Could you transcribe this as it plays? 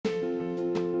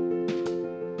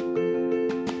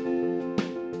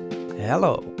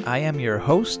Hello, I am your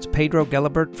host, Pedro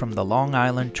Gelibert from the Long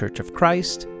Island Church of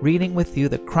Christ, reading with you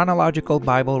the Chronological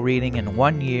Bible reading in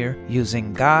 1 year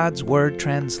using God's Word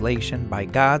translation by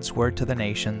God's Word to the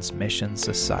Nations Mission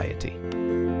Society.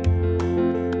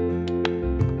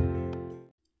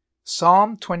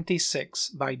 Psalm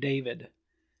 26 by David.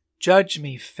 Judge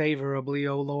me favorably,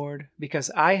 O Lord, because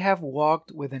I have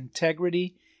walked with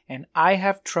integrity and I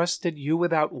have trusted you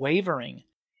without wavering.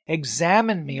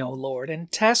 Examine me, O Lord,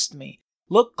 and test me.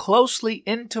 Look closely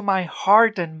into my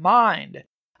heart and mind.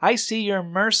 I see your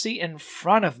mercy in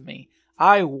front of me.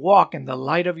 I walk in the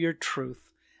light of your truth.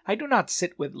 I do not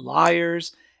sit with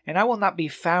liars, and I will not be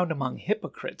found among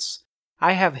hypocrites.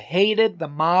 I have hated the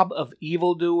mob of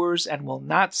evildoers and will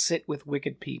not sit with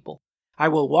wicked people. I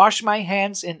will wash my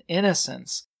hands in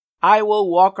innocence. I will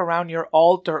walk around your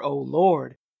altar, O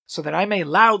Lord, so that I may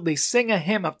loudly sing a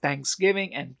hymn of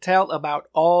thanksgiving and tell about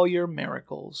all your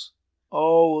miracles.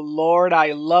 O Lord,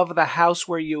 I love the house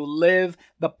where you live,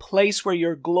 the place where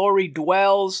your glory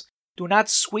dwells. Do not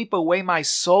sweep away my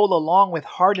soul along with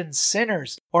hardened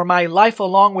sinners, or my life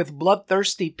along with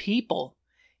bloodthirsty people.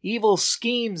 Evil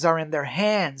schemes are in their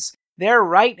hands. Their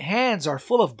right hands are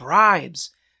full of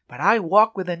bribes. But I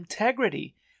walk with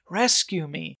integrity. Rescue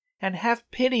me and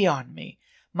have pity on me.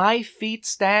 My feet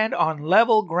stand on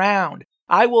level ground.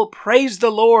 I will praise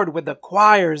the Lord with the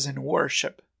choirs in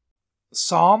worship.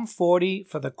 Psalm 40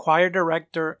 for the choir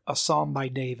director, a psalm by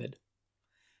David.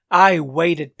 I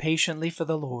waited patiently for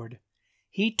the Lord.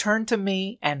 He turned to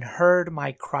me and heard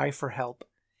my cry for help.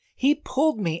 He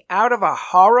pulled me out of a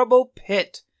horrible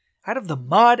pit, out of the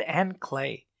mud and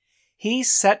clay. He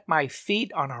set my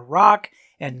feet on a rock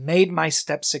and made my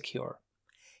steps secure.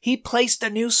 He placed a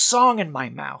new song in my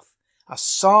mouth, a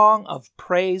song of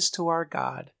praise to our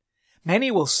God.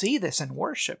 Many will see this and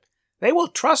worship. They will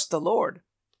trust the Lord.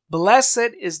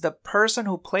 Blessed is the person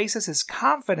who places his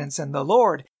confidence in the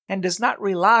Lord and does not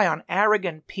rely on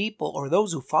arrogant people or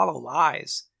those who follow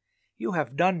lies. You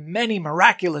have done many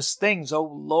miraculous things, O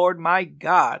Lord my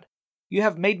God. You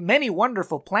have made many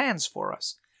wonderful plans for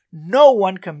us. No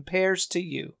one compares to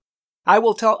you. I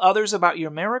will tell others about your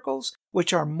miracles,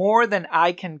 which are more than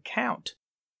I can count.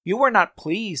 You were not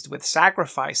pleased with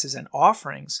sacrifices and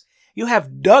offerings. You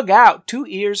have dug out 2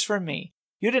 ears for me.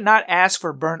 You did not ask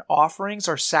for burnt offerings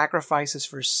or sacrifices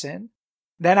for sin.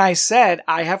 Then I said,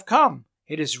 I have come.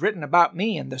 It is written about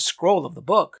me in the scroll of the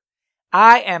book.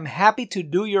 I am happy to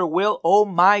do your will, O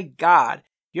my God.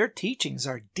 Your teachings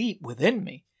are deep within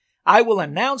me. I will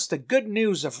announce the good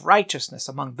news of righteousness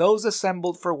among those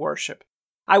assembled for worship.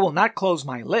 I will not close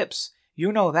my lips.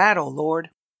 You know that, O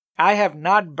Lord. I have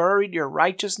not buried your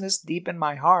righteousness deep in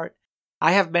my heart.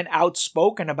 I have been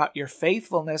outspoken about your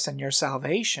faithfulness and your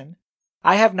salvation.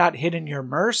 I have not hidden your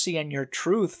mercy and your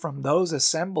truth from those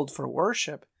assembled for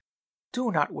worship.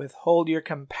 Do not withhold your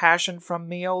compassion from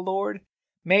me, O Lord.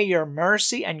 May your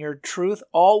mercy and your truth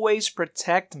always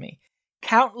protect me.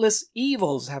 Countless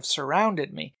evils have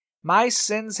surrounded me. My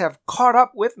sins have caught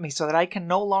up with me so that I can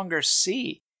no longer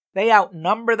see. They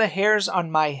outnumber the hairs on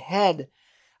my head.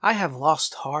 I have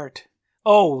lost heart.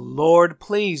 O Lord,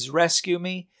 please rescue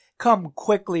me. Come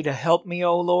quickly to help me,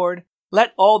 O Lord.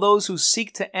 Let all those who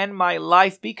seek to end my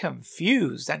life be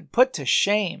confused and put to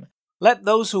shame. Let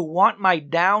those who want my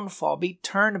downfall be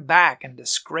turned back and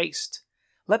disgraced.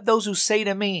 Let those who say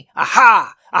to me,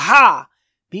 Aha! Aha!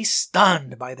 be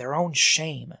stunned by their own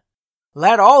shame.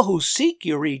 Let all who seek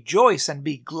you rejoice and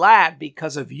be glad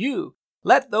because of you.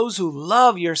 Let those who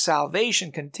love your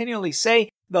salvation continually say,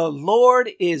 The Lord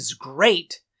is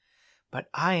great. But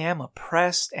I am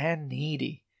oppressed and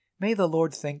needy. May the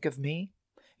Lord think of me.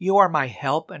 You are my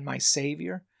help and my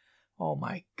Savior. Oh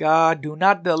my God, do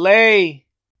not delay.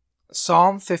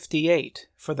 Psalm 58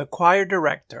 for the choir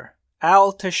director,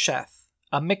 Al Tesheth,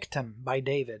 a miktam by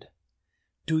David.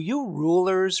 Do you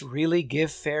rulers really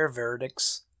give fair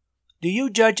verdicts? Do you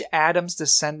judge Adam's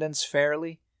descendants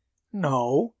fairly?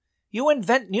 No. You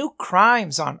invent new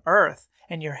crimes on earth,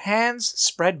 and your hands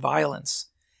spread violence.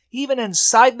 Even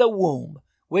inside the womb,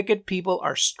 wicked people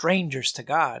are strangers to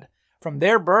God. From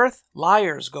their birth,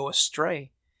 liars go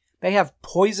astray. They have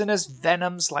poisonous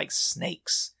venoms like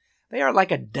snakes. They are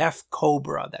like a deaf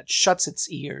cobra that shuts its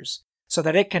ears, so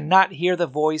that it cannot hear the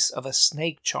voice of a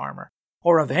snake charmer,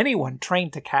 or of anyone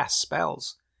trained to cast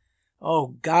spells.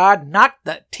 O God, knock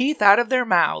the teeth out of their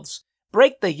mouths.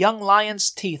 Break the young lion's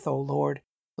teeth, O Lord.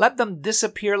 Let them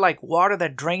disappear like water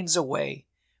that drains away.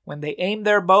 When they aim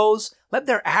their bows, let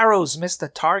their arrows miss the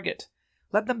target.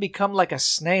 Let them become like a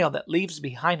snail that leaves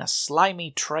behind a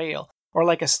slimy trail, or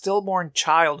like a stillborn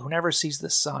child who never sees the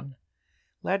sun.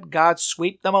 Let God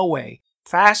sweep them away.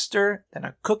 faster than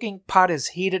a cooking pot is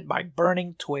heated by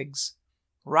burning twigs.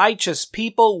 Righteous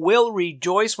people will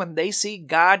rejoice when they see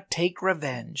God take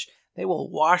revenge. They will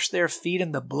wash their feet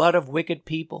in the blood of wicked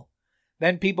people.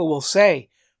 Then people will say,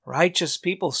 righteous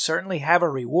people certainly have a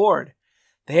reward.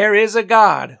 There is a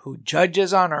God who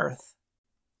judges on earth.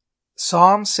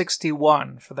 Psalm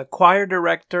 61 for the choir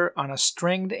director on a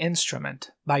stringed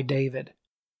instrument by David.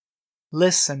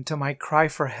 Listen to my cry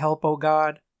for help, O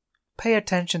God. Pay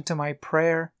attention to my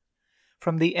prayer.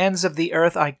 From the ends of the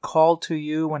earth I call to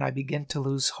you when I begin to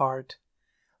lose heart.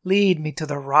 Lead me to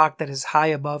the rock that is high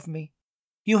above me.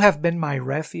 You have been my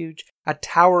refuge, a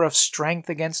tower of strength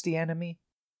against the enemy.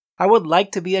 I would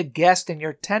like to be a guest in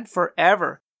your tent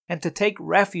forever and to take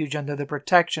refuge under the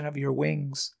protection of your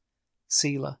wings.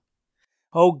 Selah.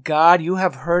 O God, you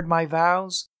have heard my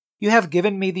vows. You have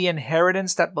given me the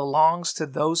inheritance that belongs to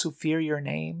those who fear your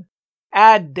name.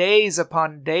 Add days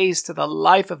upon days to the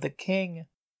life of the king.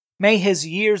 May his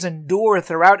years endure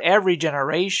throughout every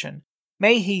generation.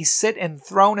 May he sit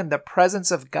enthroned in the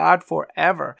presence of God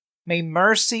forever. May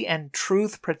mercy and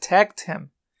truth protect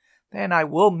him. Then I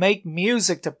will make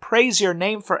music to praise your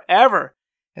name forever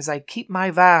as I keep my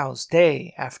vows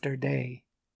day after day.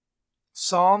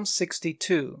 Psalm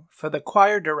 62 for the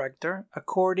choir director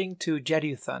according to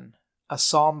Jeduthun, a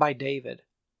psalm by David.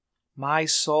 My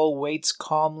soul waits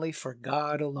calmly for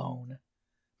God alone.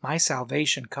 My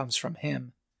salvation comes from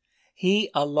him.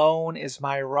 He alone is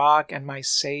my rock and my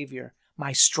Savior,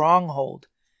 my stronghold.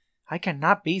 I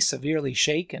cannot be severely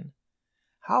shaken.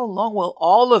 How long will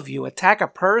all of you attack a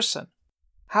person?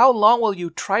 How long will you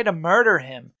try to murder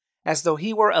him, as though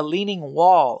he were a leaning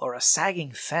wall or a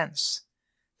sagging fence?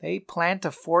 They plan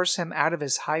to force him out of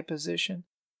his high position.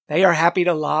 They are happy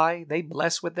to lie. They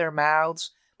bless with their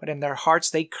mouths, but in their hearts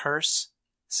they curse.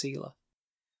 Selah.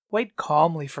 Wait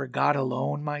calmly for God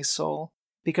alone, my soul,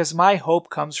 because my hope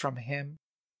comes from him.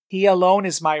 He alone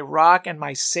is my rock and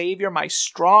my Savior, my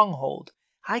stronghold.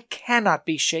 I cannot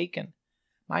be shaken.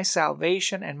 My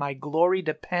salvation and my glory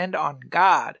depend on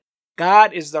God.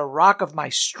 God is the rock of my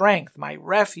strength, my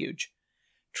refuge.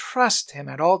 Trust him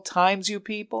at all times, you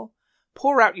people.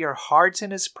 Pour out your hearts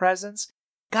in his presence.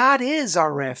 God is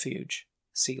our refuge.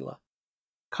 Selah.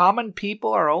 Common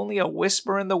people are only a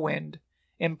whisper in the wind.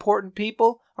 Important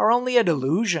people are only a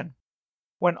delusion.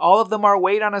 When all of them are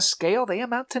weighed on a scale, they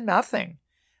amount to nothing.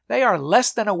 They are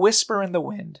less than a whisper in the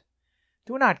wind.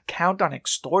 Do not count on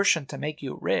extortion to make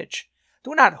you rich.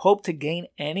 Do not hope to gain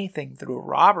anything through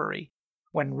robbery.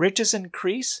 When riches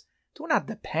increase, do not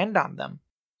depend on them.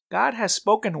 God has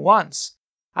spoken once.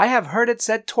 I have heard it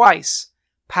said twice.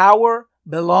 Power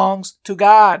belongs to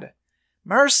God.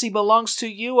 Mercy belongs to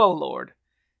you, O Lord.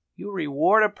 You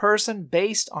reward a person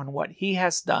based on what he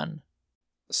has done.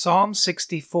 Psalm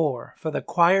 64 for the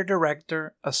choir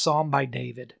director, a psalm by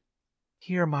David.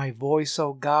 Hear my voice,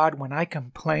 O God, when I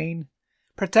complain.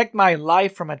 Protect my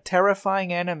life from a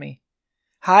terrifying enemy.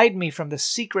 Hide me from the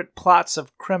secret plots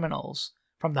of criminals,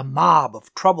 from the mob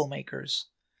of troublemakers.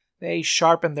 They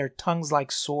sharpen their tongues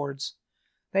like swords.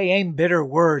 They aim bitter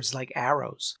words like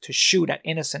arrows to shoot at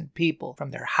innocent people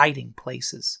from their hiding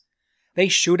places. They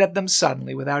shoot at them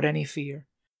suddenly without any fear.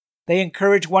 They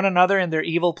encourage one another in their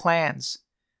evil plans.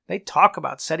 They talk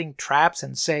about setting traps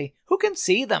and say, "Who can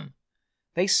see them?"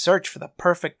 They search for the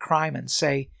perfect crime and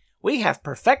say, "We have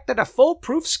perfected a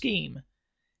foolproof scheme."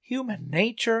 Human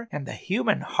nature and the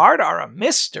human heart are a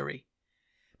mystery.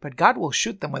 But God will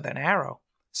shoot them with an arrow.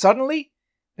 Suddenly,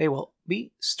 they will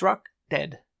be struck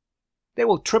dead. They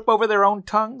will trip over their own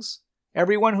tongues.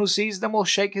 Everyone who sees them will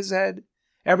shake his head.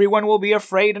 Everyone will be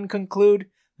afraid and conclude,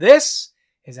 "This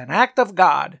is an act of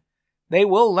God." They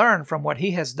will learn from what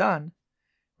he has done.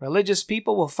 Religious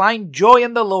people will find joy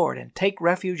in the Lord and take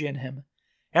refuge in him.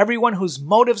 Everyone whose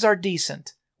motives are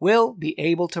decent will be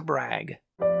able to brag.